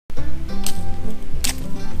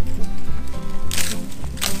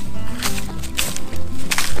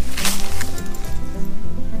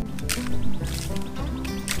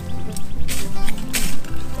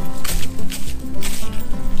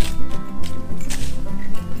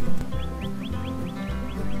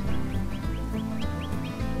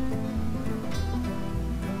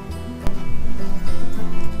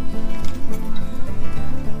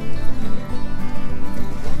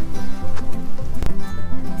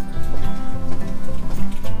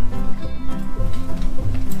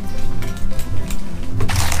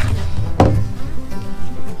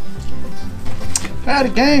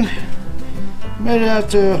Howdy gang, made it out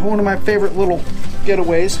to one of my favorite little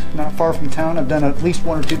getaways, not far from town. I've done at least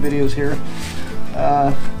 1 or 2 videos here.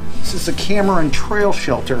 This is the Cameron Trail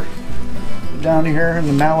Shelter down here in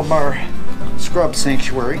the Malabar Scrub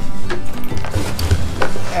Sanctuary.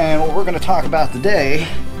 And what we're going to talk about today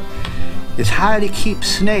is how to keep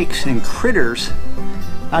snakes and critters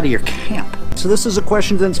out of your camp. So this is a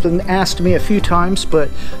question that's been asked to me a few times, but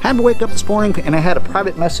I had to wake up this morning and I had a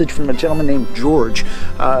private message from a gentleman named George.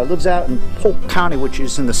 Lives out in Polk County, which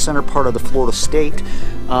is in the center part of the Florida state,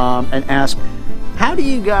 and asked, how do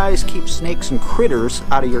you guys keep snakes and critters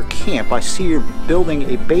out of your camp? I see you're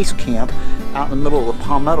building a base camp out in the middle of the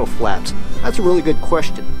Palmetto Flats. That's a really good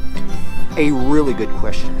question. A really good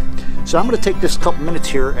question. So I'm going to take this couple minutes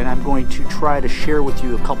here and I'm going to try to share with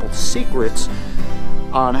you a couple secrets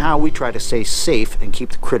on how we try to stay safe and keep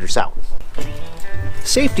the critters out.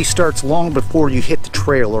 Safety starts long before you hit the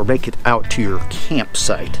trail or make it out to your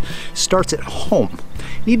campsite. It starts at home.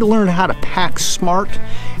 You need to learn how to pack smart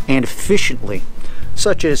and efficiently,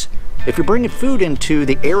 such as if you're bringing food into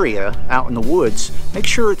the area out in the woods, make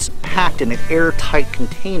sure it's packed in an airtight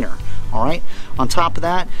container. All right. On top of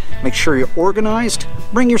that, make sure you're organized.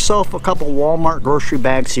 Bring yourself a couple Walmart grocery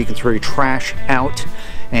bags so you can throw your trash out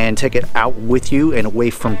and take it out with you and away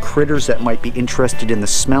from critters that might be interested in the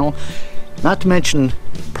smell. Not to mention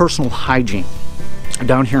personal hygiene.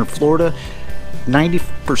 Down here in Florida,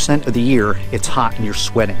 90% of the year it's hot and you're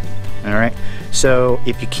sweating. All right. So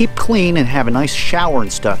if you keep clean and have a nice shower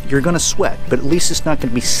and stuff, you're going to sweat, but at least it's not going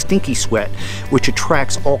to be stinky sweat, which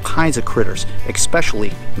attracts all kinds of critters,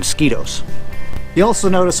 especially mosquitoes. You also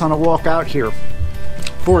notice on a walk out here,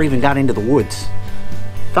 before I even got into the woods,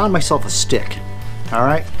 found myself a stick. All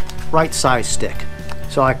right size stick,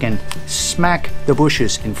 so I can smack the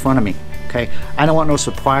bushes in front of me. Okay, I don't want no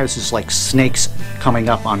surprises like snakes coming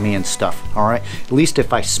up on me and stuff. All right, at least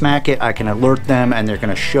if I smack it, I can alert them and they're going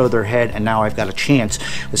to show their head, and now I've got a chance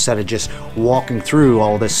instead of just walking through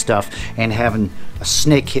all this stuff and having a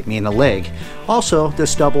snake hit me in the leg. Also,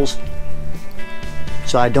 this doubles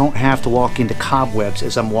so I don't have to walk into cobwebs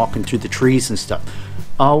as I'm walking through the trees and stuff.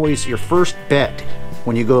 Always your first bet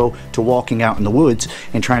when you go to walking out in the woods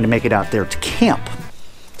and trying to make it out there to camp.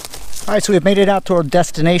 All right, so we've made it out to our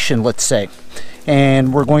destination, let's say,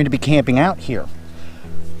 and we're going to be camping out here.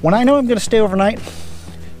 When I know I'm going to stay overnight,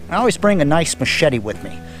 I always bring a nice machete with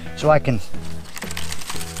me so I can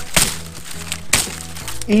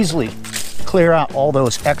easily clear out all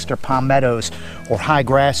those extra palmettos or high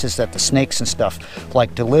grasses that the snakes and stuff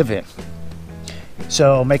like to live in.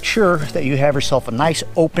 So make sure that you have yourself a nice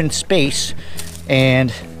open space,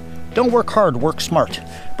 and don't work hard, work smart.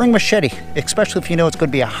 Bring machete, especially if you know it's going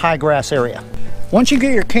to be a high grass area. Once you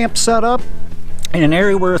get your camp set up in an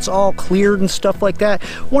area where it's all cleared and stuff like that,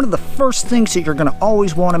 one of the first things that you're going to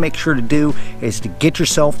always want to make sure to do is to get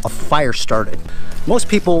yourself a fire started. Most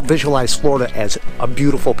people visualize Florida as a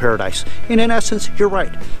beautiful paradise, and in essence, you're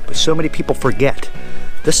right, but so many people forget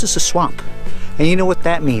this is a swamp. And you know what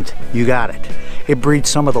that means? You got it. It breeds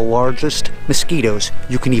some of the largest mosquitoes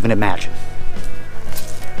you can even imagine.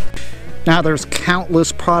 Now there's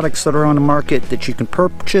countless products that are on the market that you can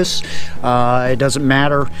purchase. It doesn't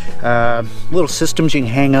matter. Little systems you can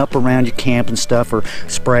hang up around your camp and stuff, or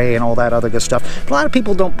spray and all that other good stuff. A lot of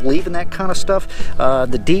people don't believe in that kind of stuff.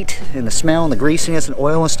 The DEET and the smell and the greasiness and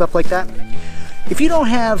oil and stuff like that. If you don't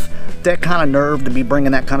have that kind of nerve to be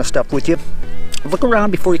bringing that kind of stuff with you, look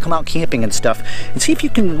around before you come out camping and stuff and see if you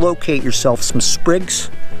can locate yourself some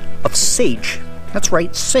sprigs of sage. That's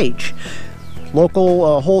right, sage.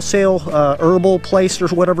 Local wholesale herbal place or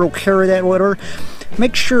whatever will carry that, whatever.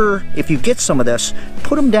 Make sure if you get some of this,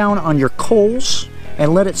 put them down on your coals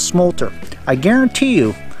and let it smolter. I guarantee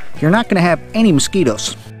you, you're not going to have any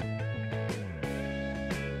mosquitoes.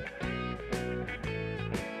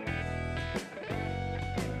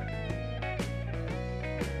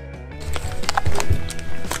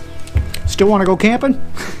 Still want to go camping?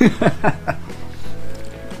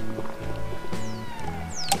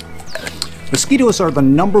 Mosquitoes are the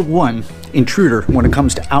 #1 intruder when it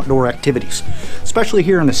comes to outdoor activities, especially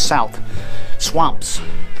here in the South. Swamps,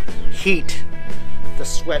 heat, the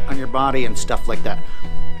sweat on your body and stuff like that.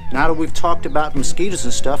 Now that we've talked about mosquitoes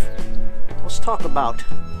and stuff, let's talk about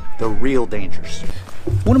the real dangers.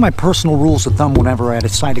 One of my personal rules of thumb whenever I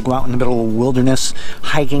decide to go out in the middle of the wilderness,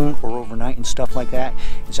 hiking or overnight and stuff like that,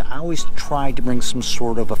 is I always try to bring some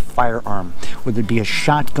sort of a firearm, whether it be a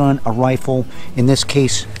shotgun, a rifle, in this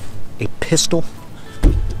case, a pistol.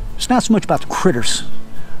 It's not so much about the critters.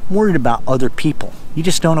 I'm worried about other people. You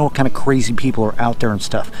just don't know what kind of crazy people are out there and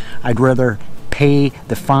stuff. I'd rather pay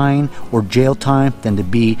the fine or jail time than to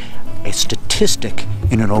be a statistic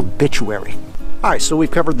in an obituary. Alright, so we've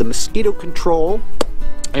covered the mosquito control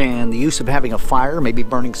and the use of having a fire, maybe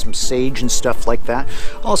burning some sage and stuff like that.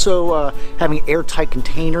 Also having airtight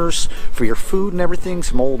containers for your food and everything,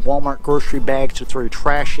 some old Walmart grocery bags to throw your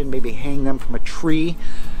trash in, maybe hang them from a tree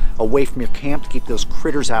away from your camp to keep those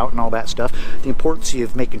critters out and all that stuff. The importance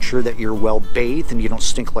of making sure that you're well bathed and you don't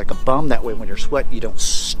stink like a bum. That way when you're sweating, you don't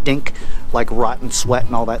stink like rotten sweat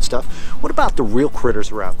and all that stuff. What about the real critters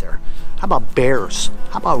that are out there? How about bears?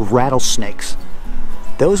 How about rattlesnakes?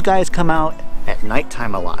 Those guys come out at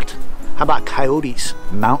nighttime a lot. How about coyotes,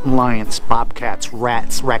 mountain lions, bobcats,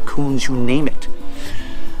 rats, raccoons, you name it.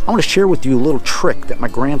 I want to share with you a little trick that my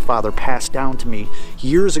grandfather passed down to me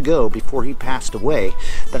years ago before he passed away,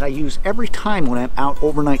 that I use every time when I'm out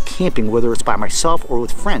overnight camping, whether it's by myself or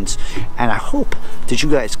with friends, and I hope that you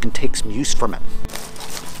guys can take some use from it.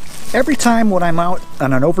 Every time when I'm out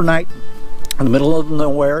on an overnight in the middle of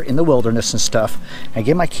nowhere in the wilderness and stuff, I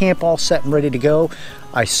get my camp all set and ready to go,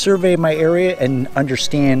 I survey my area and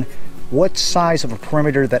understand what size of a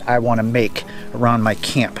perimeter that I want to make around my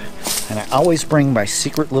camp. And I always bring my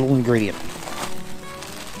secret little ingredient.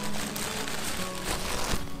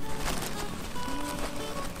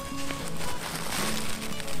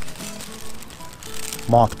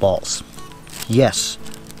 Mothballs. Yes,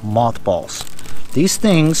 mothballs. These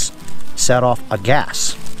things set off a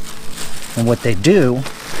gas. And what they do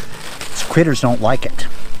is critters don't like it.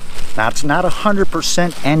 Now it's not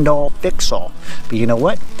 100% end-all, fix-all. But you know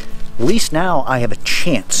what? At least now I have a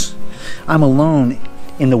chance. I'm alone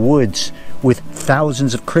in the woods with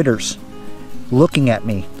thousands of critters looking at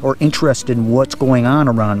me or interested in what's going on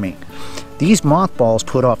around me. These mothballs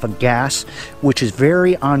put off a gas which is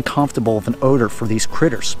very uncomfortable of an odor for these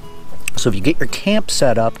critters. So if you get your camp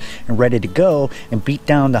set up and ready to go and beat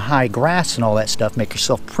down the high grass and all that stuff, make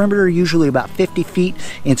yourself perimeter usually about 50 feet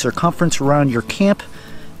in circumference around your camp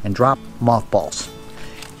and drop mothballs.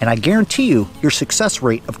 And I guarantee you your success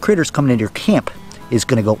rate of critters coming into your camp is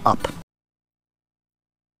going to go up.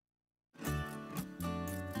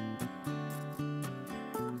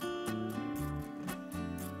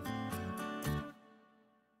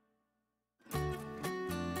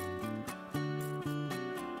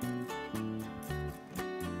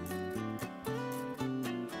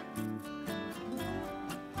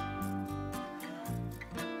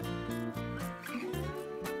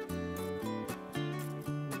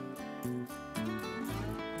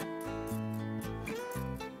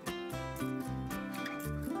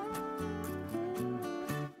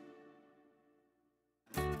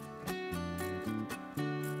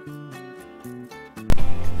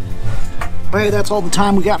 Hey, that's all the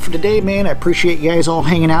time we got for today, man. I appreciate you guys all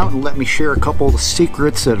hanging out and let me share a couple of the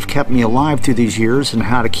secrets that have kept me alive through these years and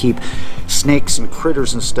how to keep snakes and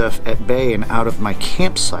critters and stuff at bay and out of my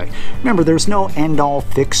campsite. Remember, there's no end-all,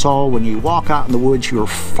 fix-all. When you walk out in the woods, you are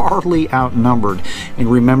farly outnumbered, and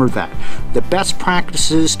remember that. The best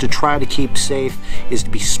practices to try to keep safe is to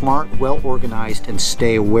be smart, well-organized, and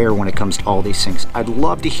stay aware when it comes to all these things. I'd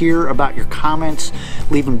love to hear about your comments.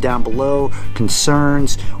 Leave them down below,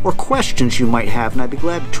 concerns, or questions you might have, and I'd be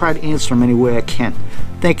glad to try to answer them any way I can.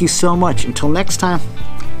 Thank you so much. Until next time,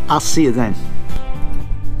 I'll see you then.